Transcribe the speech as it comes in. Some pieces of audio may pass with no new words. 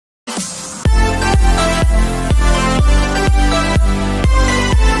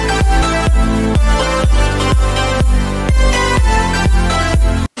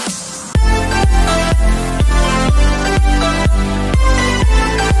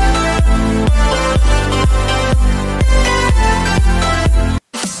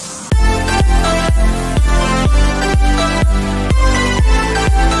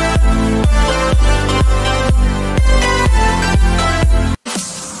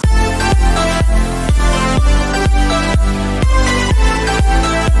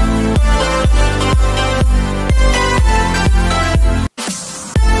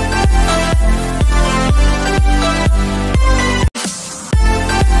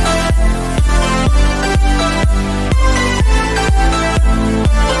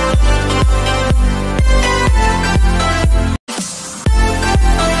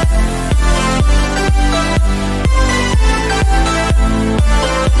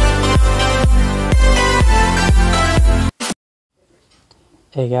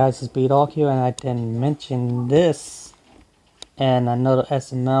Hey guys, it's B-Dawg here, and I didn't mention this and another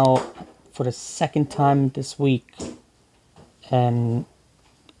SML for the second time this week, and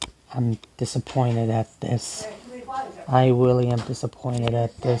I'm disappointed at this. I really am disappointed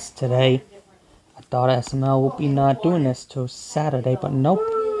at this today. I thought SML would be not doing this till Saturday, but nope,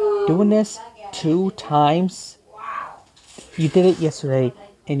 doing this 2 times. You did it yesterday,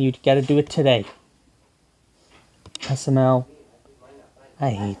 and you gotta do it today. SML, I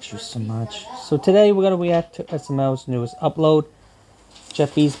hate you so much. So today we're gonna react to SML's newest upload,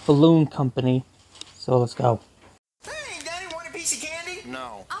 Jeffy's Balloon Company. So let's go. Hey, Daddy, want a piece of candy?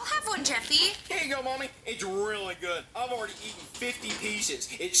 No. I'll have one, Jeffy. Here you go, Mommy. It's really good. I've already eaten 50 pieces.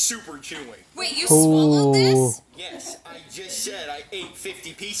 It's super chewy. Wait, you swallowed this? Yes, I just said I ate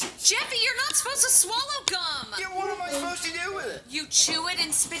 50 pieces. Jeffy, you're not supposed to swallow gum. Yeah, what am I supposed to do with it? You chew it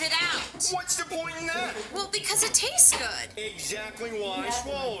and spit it out. What's the point in that? Well, because it tastes good. Exactly why I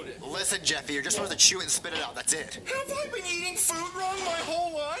swallowed it. Listen, Jeffy, you're just supposed to chew it and spit it out. That's it. Have I been eating food wrong my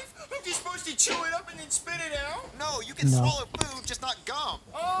whole life? I'm just supposed to chew it up and then spit it out? No, you can swallow food, just not gum.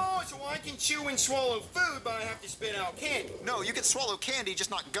 Oh, so I can chew and swallow food, but I have to spit out candy. No, you can swallow candy,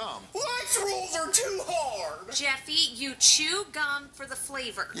 just not gum. Life's rules are too hard. Jeffy, you chew gum for the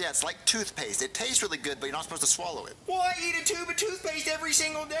flavor. Yeah, it's like toothpaste. It tastes really good, but you're not supposed to swallow it. Well, I eat a tube of toothpaste every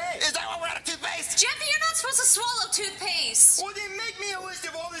single day. Is that why we're out of toothpaste? Jeffy, you're not supposed to swallow toothpaste. Well, then make me a list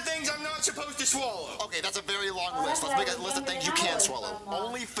of all the things I'm not supposed to swallow. Okay, that's a very long list. Let's make a list of things you can swallow.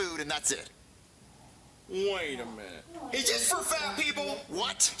 Only food, and that's it. Wait a minute. Is this for fat people?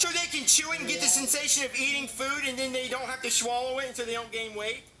 What? So they can chew it and get the sensation of eating food and then they don't have to swallow it so they don't gain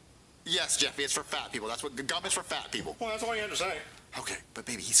weight? Yes, Jeffy, it's for fat people. That's what gum is for fat people. Well, that's all you have to say. Okay, but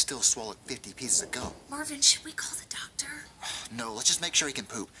baby, he still swallowed 50 pieces of gum. Marvin, should we call the doctor? No, let's just make sure he can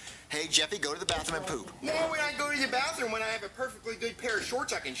poop. Hey, Jeffy, go to the bathroom and poop. Why would I go to the bathroom when I have a perfectly good pair of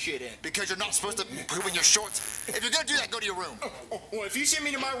shorts I can shit in? Because you're not supposed to poop in your shorts. If you're gonna do that, go to your room. Well, if you send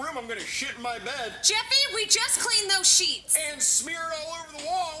me to my room, I'm gonna shit in my bed. Jeffy, we just cleaned those sheets. And smear it all over the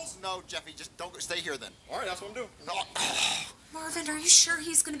walls. No, Jeffy, just don't stay here then. All right, that's what I'm doing. No. Marvin, are you sure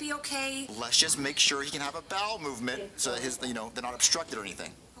he's gonna be okay? Let's just make sure he can have a bowel movement so that they're not obstructed or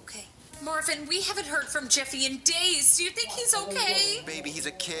anything. Okay. Marvin, we haven't heard from Jeffy in days. Do you think he's okay? Baby, he's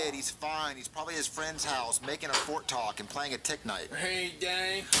a kid. He's fine. He's probably at his friend's house making a fort talk and playing a tick night. Hey,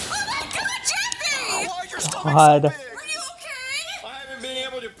 Danny. Oh my God, Jeffy! Why is your stomach God. so big? Are you okay? I haven't been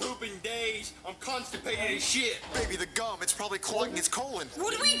able to poop in days. I'm constipated as shit. Baby, the gum, it's probably clogging his colon.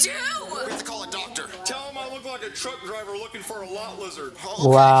 What do we do? We have to call a doctor. Tell him I look like a truck driver looking for a lot lizard. Oh,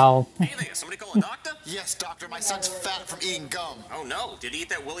 okay. Wow. Hey there, somebody call a doctor? Yes, doctor, my son's fat from eating gum. Oh no, did he eat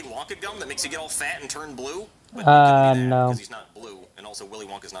that Willy Wonka gum that makes you get all fat and turn blue? But No. Because he's not blue, and also Willy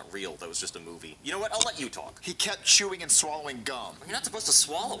Wonka's not real, that was just a movie. You know what, I'll let you talk. He kept chewing and swallowing gum. You're not supposed to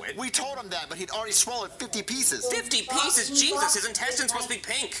swallow it. We told him that, but he'd already swallowed 50 pieces. 50 pieces? Jesus, his intestines must be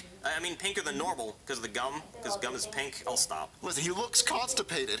pink. I mean, pinker than normal, because of the gum. Because gum is pink. I'll stop. Listen, he looks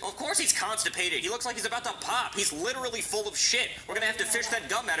constipated. Of course he's constipated. He looks like he's about to pop. He's literally full of shit. We're gonna have to fish that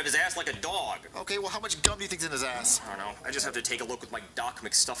gum out of his ass like a dog. Okay, well, how much gum do you think's in his ass? I don't know. I just have to take a look with my Doc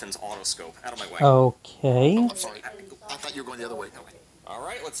McStuffin's otoscope. Out of my way. Okay. I'm sorry. I thought you were going the other way. All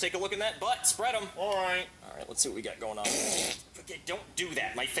right, let's take a look in that butt. Spread them. All right. All right, let's see what we got going on. Okay, don't do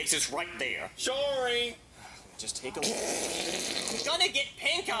that. My face is right there. Sorry. Just take a look. I'm gonna get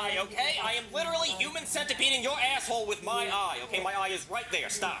pink eye, okay? I am literally human centipeding your asshole with my eye, okay? My eye is right there.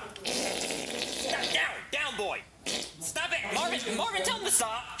 Stop. Down, boy. Stop it. Marvin, tell him to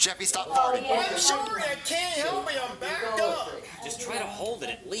stop. Jeffy, stop farting. I'm sorry. I can't help it. I'm backed up. Just try to hold it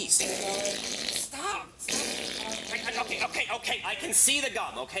at least. Stop. Okay. I can see the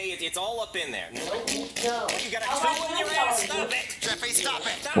gum, okay? It's all up in there. You got a tool in your ass. Stop it. Jeffy, stop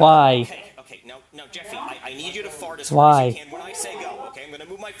it. Stop. Why? Okay, no, Jeffy, I need you to fart as Why? hard as you can when I say go, okay? I'm gonna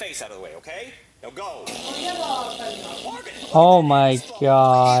move my face out of the way, okay? Now go. Marvin. Oh my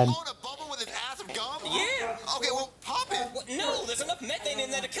God. He blowing a bubble with his ass of gum? Yeah. Okay, well, pop it. What? No, there's enough methane in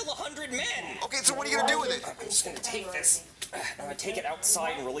there to kill 100 men. Okay, so what are you gonna do with it? I'm just gonna take this. I'm gonna take it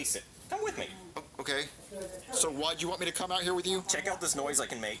outside and release it. Come with me. Okay. So why'd you want me to come out here with you? Check out this noise I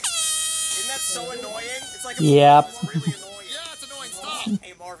can make. Isn't that so annoying? It's like a Yep. It's really annoying. Yeah, it's annoying. Stop.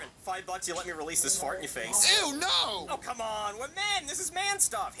 Hey Marvin, $5, you let me release this fart in your face. Ew, no. Oh come on, we're men. This is man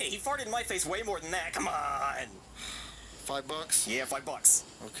stuff. Hey, he farted in my face way more than that. Come on. $5? Yeah, $5.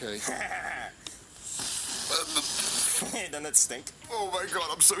 Okay. Doesn't that stink? Oh my god,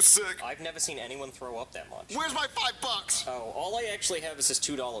 I'm so sick. I've never seen anyone throw up that much. Where's my $5? Oh, all I actually have is this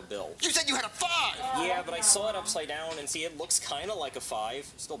 $2 bill. You said you had a 5! Yeah, but I saw it upside down and see it looks kind of like a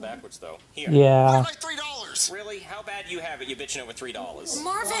 5. Still backwards though. Here. Yeah. Where's my $3? Really? How bad do you have it? You bitching over $3?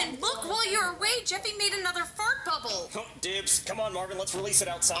 Marvin, look, while you're away, Jeffy made another fart bubble. Oh, dibs. Come on, Marvin. Let's release it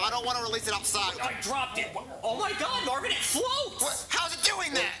outside. I don't want to release it outside. I dropped it. Oh my God, Marvin! It floats. What? How's it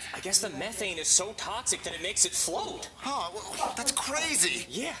doing that? I guess the methane is so toxic that it makes it float. Huh? Well, that's crazy.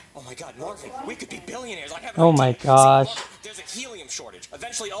 Yeah. Oh my God, Marvin, we could be billionaires. I have. Oh my gosh. See, Marvin, there's a helium shortage.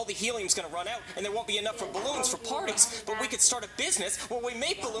 Eventually, all the helium's gonna run out, and there won't be enough for balloons for parties. But we could start a business where we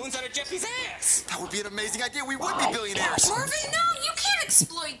make balloons out of Jeffy's ass. That would be an amazing idea. We would be billionaires. Marvin, no, you can't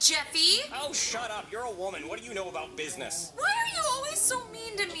exploit Jeffy. Oh, shut up. You're a woman. What do you know about business? Why are you always so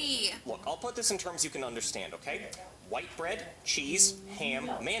mean to me? Look, I'll put this in terms you can understand, okay? White bread, cheese, ham,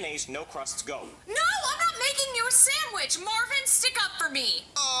 mayonnaise, no crusts, go. No, I'm not making you a sandwich. Marvin, stick up for me.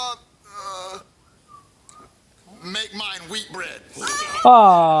 Make mine wheat bread.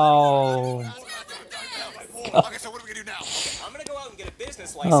 Oh. Okay, so what are we gonna do now? I'm gonna go out and get a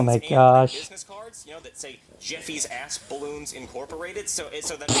business license Oh my and gosh. business cards, you know, that say Jeffy's Ass Balloons Incorporated, so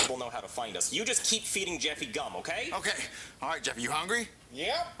that people know how to find us. You just keep feeding Jeffy gum, okay? Okay. All right, Jeffy, you hungry?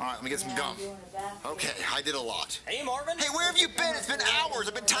 Yep. All right, let me get some gum. Okay, I did a lot. Hey, Marvin. Hey, where have you been? It's been hours.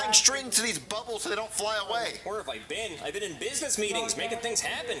 I've been tying strings to these bubbles so they don't fly away. Where have I been? I've been in business meetings, making things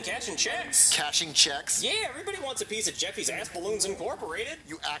happen, cashing checks. Cashing checks? Yeah, everybody wants a piece of Jeffy's Ass Balloons Incorporated.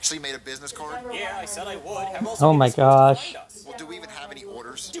 You actually made a business card? Yeah, I said I would. How else Oh are my people supposed to gosh. find us? Well, do we even have any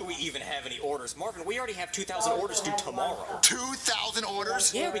orders? Do we even have any orders? Marvin, we already have 2,000 orders due tomorrow. 2,000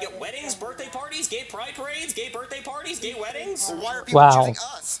 orders? Yeah, we got weddings, birthday parties, gay pride parades, gay birthday parties, gay weddings. Well, why are people Wow. choosing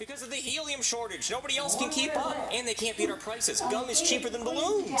us? Because of the helium shortage. Nobody else can keep up. And they can't beat our prices. Gum is cheaper than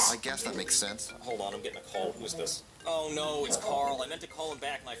balloons. I guess that makes sense. Hold on, I'm getting a call. Who's this? Oh no, it's Carl. I meant to call him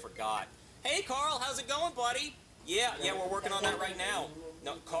back and I forgot. Hey Carl, how's it going, buddy? Yeah, we're working on that right now.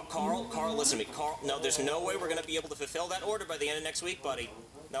 No, Carl, listen to me. Carl, no, there's no way we're going to be able to fulfill that order by the end of next week, buddy.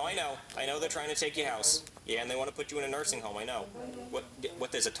 No, I know they're trying to take your house. Yeah, and they want to put you in a nursing home, I know.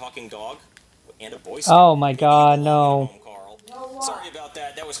 What, there's a talking dog? And a voice? Oh my God, no. Carl. Sorry about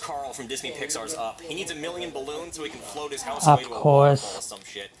that. That was Carl from Disney Pixar's Up. He needs 1 million balloons so he can float his house Of away to a course. waterfall or some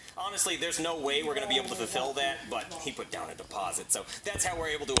shit. Honestly, there's no way we're going to be able to fulfill that, but he put down a deposit, so that's how we're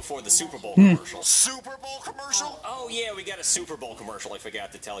able to afford the Super Bowl commercial. Super Bowl commercial? Oh yeah, we got a Super Bowl commercial, I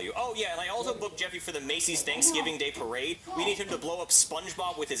forgot to tell you. Oh yeah, and I also booked Jeffy for the Macy's Thanksgiving Day Parade. We need him to blow up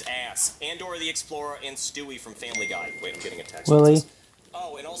SpongeBob with his ass, and Dora the Explorer, and Stewie from Family Guy. Wait, I'm getting a text. Willie?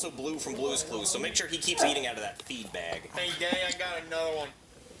 Oh, and also Blue from Blue's Clues, so make sure he keeps eating out of that feed bag. Hey, Day, I got another one.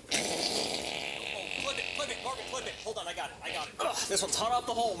 Flip it, Marvin, flip it. Hold on, I got it. Ugh, this one's hot off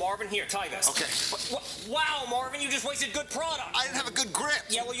the hole, Marvin. Here, tie this. Okay. Wow, Marvin, you just wasted good product. I didn't have a good grip.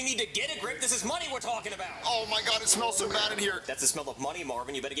 Yeah, well, you need to get a grip. This is money we're talking about. Oh my god, it smells so bad in here. That's the smell of money,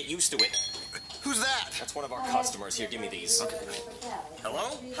 Marvin. You better get used to it. Who's that? That's one of our customers. Here, give me these. Okay.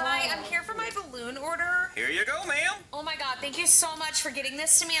 Hello? Hi, I'm here for my balloon order. Here you go, ma'am. Oh my God, thank you so much for getting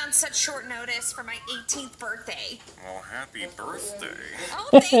this to me on such short notice for my 18th birthday. Well, happy birthday. Oh,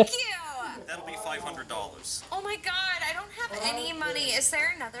 thank you. That'll be $500. Oh my God, I don't have any money. Is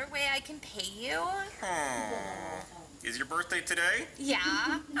there another way I can pay you? Is your birthday today? Yeah.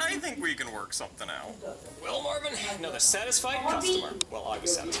 I think we can work something out. Well, Marvin, another satisfied customer. Well, I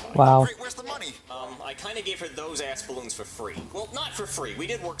was satisfied. Wow. Great, where's the money? I kind of gave her those ass balloons for free. Well, not for free. We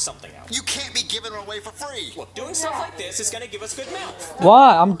did work something out. You can't be giving them away for free. Look, doing stuff like this is going to give us good mouth.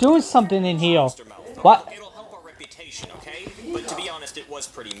 What? I'm doing something in here. Monster mouth. What? It'll help our reputation, okay? But to be honest, it was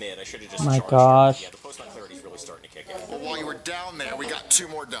pretty mid. I should have just My charged gosh. her. Yeah, the post-on 30 is really starting to kick in. Well, while you were down there, we got 2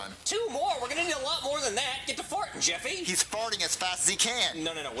 more done. 2 more? We're going to need a lot more than that. Get to farting, Jeffy. He's farting as fast as he can.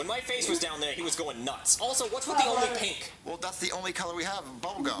 No. When my face was down there, he was going nuts. Also, what's with the only pink? Well, that's the only color we have,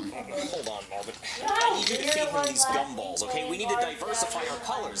 bubblegum. Hold on, Marvin. I need you to feed him these gumballs, okay? We need to diversify our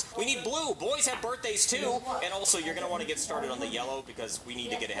colors. We need blue. Boys have birthdays, too. And also, you're going to want to get started on the yellow because we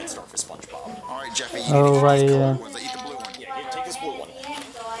need to get a head start for SpongeBob. All right, Jeffy, you Oh, need to right, eat these yeah. colored ones. I eat the blue one. Yeah, here, take this blue one.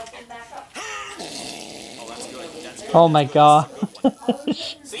 Oh, that's good. That's good. Oh my God.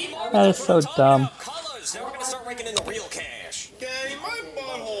 See, Marvin, That is that's what I'm so talking dumb. about. Colors. Now we're going to start raking in the real cash. Daddy, my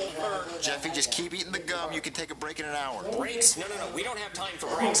butthole hurts. Jeffy, just keep eating the gum. You can take a break in an hour. Breaks? No. We don't have time for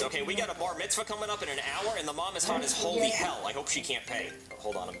breaks, okay? We got a bar mitzvah coming up in an hour, and the mom is hot as holy hell. I hope she can't pay.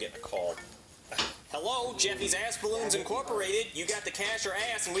 Hold on, I'm getting a call. Hello, Jeffy's Ass Balloons Incorporated. You got the cash or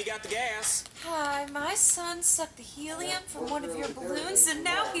ass, and we got the gas. Hi, my son sucked the helium from one of your balloons, and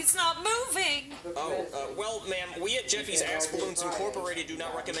now he's not moving. Oh, well, ma'am, we at Jeffy's Ass Balloons Incorporated do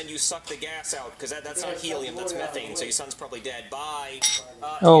not recommend you suck the gas out, because that's not helium, that's methane, so your son's probably dead. Bye.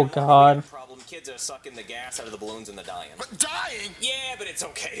 Oh, yeah, God. Problem. Kids are sucking the gas out of the balloons and they're dying. But dying? Yeah, but it's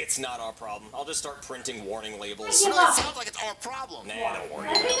okay. It's not our problem. I'll just start printing warning labels. No, it sounds like it's our problem. Nah, don't worry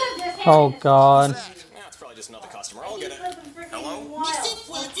about it. Oh, God. Nah, it's probably just another customer. I'll get it. Hello? Mr.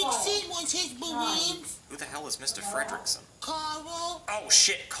 Fredrickson wants his balloons. Who the hell is Mr. Fredrickson? Carl, Oh,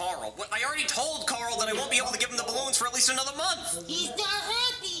 shit, Carl. What? I already told Carl that I won't be able to give him the balloons for at least another month. he's not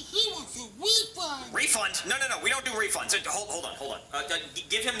happy. He wants a refund. Refund? No, we don't do refunds. Hold on.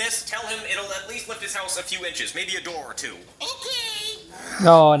 Give him this. Tell him it'll at least lift his house a few inches, maybe a door or two. Okay.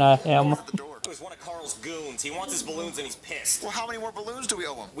 No, not him. At the door. It was one of Carl's goons. He wants his balloons and he's pissed. Well, how many more balloons do we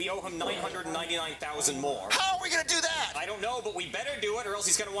owe him? We owe him 999,000 more. How are we gonna do that? I don't know, but we better do it or else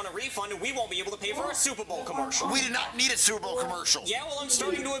he's gonna want a refund and we won't be able to pay for our Super Bowl commercial. We did not need a Super Bowl commercial. Yeah, well, I'm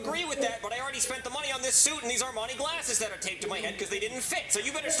starting to agree with that, but I already spent the money on this suit and these Armani glasses that are taped to my head because they didn't fit, so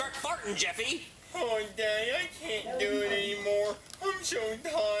you better start farting, Jeffy. Oh, Daddy, I can't do it anymore. I'm so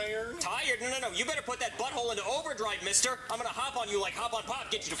tired. Tired? No. You better put that butthole into overdrive, mister. I'm gonna hop on you like hop on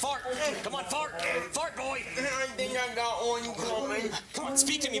pop, get you to fart. Come on, fart. Fart, boy. I think I got one coming. Come on,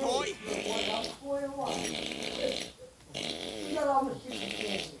 speak to me, boy.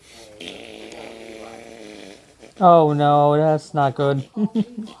 Oh, no, that's not good.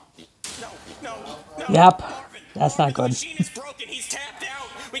 No. Yep, Marvin, that's not The good. machine is broken. He's tapped out.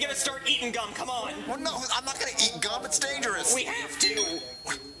 We gotta start eating gum. Come on. Well, no, I'm not gonna eat gum. It's dangerous. We have to.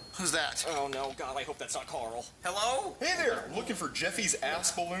 Who's that? Oh, no. God, I hope that's not Carl. Hello? Hey there, looking for Jeffy's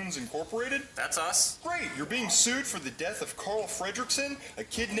Ass Balloons Incorporated? That's us. Great, you're being sued for the death of Carl Fredrickson, a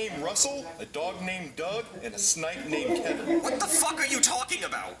kid named Russell, a dog named Doug, and a snipe named Kevin. What the fuck are you talking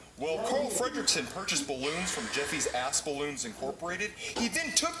about? Well, Carl Fredrickson purchased balloons from Jeffy's Ass Balloons Incorporated. He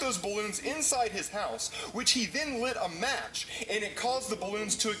then took those balloons inside his house, which he then lit a match, and it caused the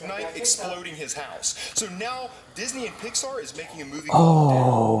balloons to ignite, exploding his house. So now Disney and Pixar is making a movie called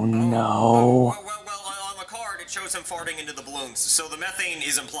Oh, no. Well, on the card, it shows him farting into the balloons, so the methane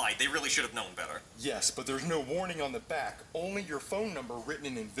is implied. They really should have known better. Yes, but there's no warning on the back, only your phone number written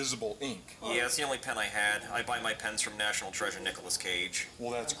in invisible ink. Yeah, it's the only pen I had. I buy my pens from National Treasure Nicolas Cage.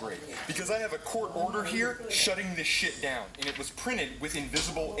 Well, that's great, because I have a court order here shutting this shit down, and it was printed with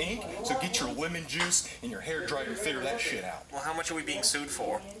invisible ink, so get your lemon juice and your hair dryer and figure that shit out. Well, how much are we being sued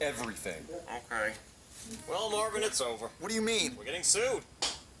for? Everything. Okay. Well, Marvin, it's over. What do you mean? We're getting sued.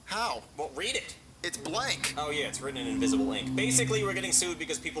 How? Well, read it. It's blank. Oh, yeah, it's written in invisible ink. Basically, we're getting sued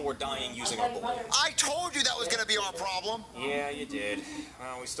because people were dying using our balloons. I told you that was gonna be our problem. Yeah, you did.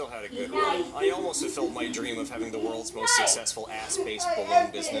 Well, we still had a good run. I almost fulfilled my dream of having the world's most successful ass-based balloon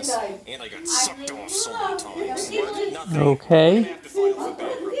business, and I got sucked off so many times. Nothing. Okay. I have to file for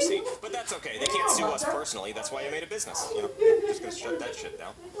bankruptcy, but that's okay. They can't sue us personally. That's why I made a business. You know, just gonna shut that shit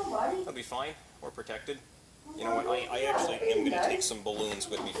down. That'll be fine. We're protected. You know what? I actually am gonna take some balloons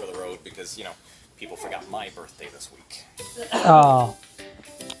with me for the road because, you know, people forgot my birthday this week. Oh.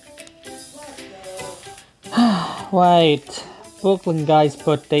 Right. Brooklyn guy's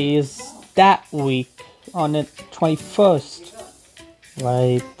birthday is that week on the 21st.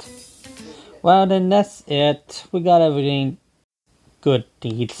 Right. Well, then that's it. We got everything good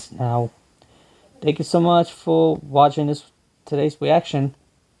deeds now. Thank you so much for watching today's reaction.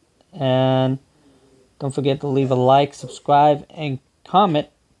 And don't forget to leave a like, subscribe, and comment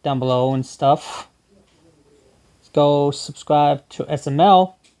down below and stuff. Go subscribe to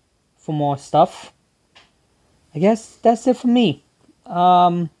SML for more stuff. I guess that's it for me.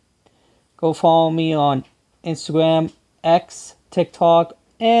 Go follow me on Instagram, X, TikTok,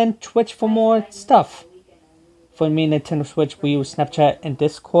 and Twitch for more stuff. For me, Nintendo Switch, Wii U, Snapchat, and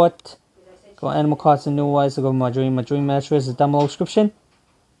Discord. Go Animal Crossing New Wise, go My Dream Mattress is down below description.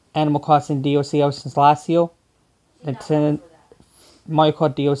 Animal Crossing DOC out since last year. Nintendo Mario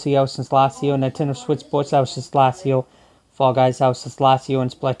Kart DOC out since last year, Nintendo Switch Sports out since last year, Fall Guys out since last year,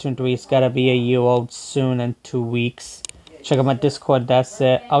 and Splatoon 3 is gotta be a year old soon in 2 weeks. Check out my Discord, that's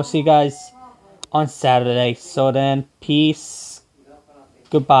it. I'll see you guys on Saturday. So then, peace.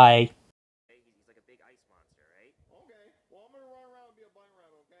 Goodbye. He's like a big ice monster, right? Okay, well, I'm gonna run around and be a bite rat,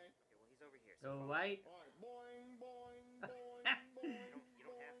 okay? Okay, well, he's over here. So right. Alright, boing, boing, boing, boing. You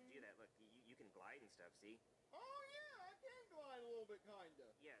don't have to do that. Look, you can glide and stuff, see? Oh, yeah, I can glide a little bit, kinda.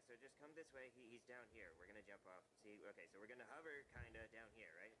 Yeah, so just come this way. He's down here. We're gonna jump off. See? Okay, so we're gonna hover kinda down here,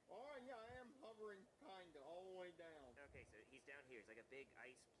 right? Alright, yeah, I am hovering. hovering kinda all the way down. Okay, so he's down here. He's like a big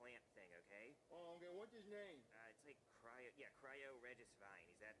ice plant thing, okay? Oh, okay, what's his name? It's like Cryo Regis Vine.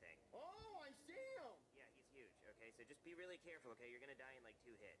 He's that thing. Oh, I see him! Yeah, he's huge, okay? So just be really careful, okay? You're gonna die in like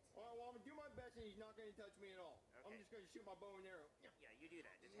 2 hits. Alright, well, I'm gonna do my best and he's not gonna touch me at all. Okay. I'm just gonna shoot my bow and arrow. Yeah, you do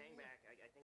that. Just hang back. I think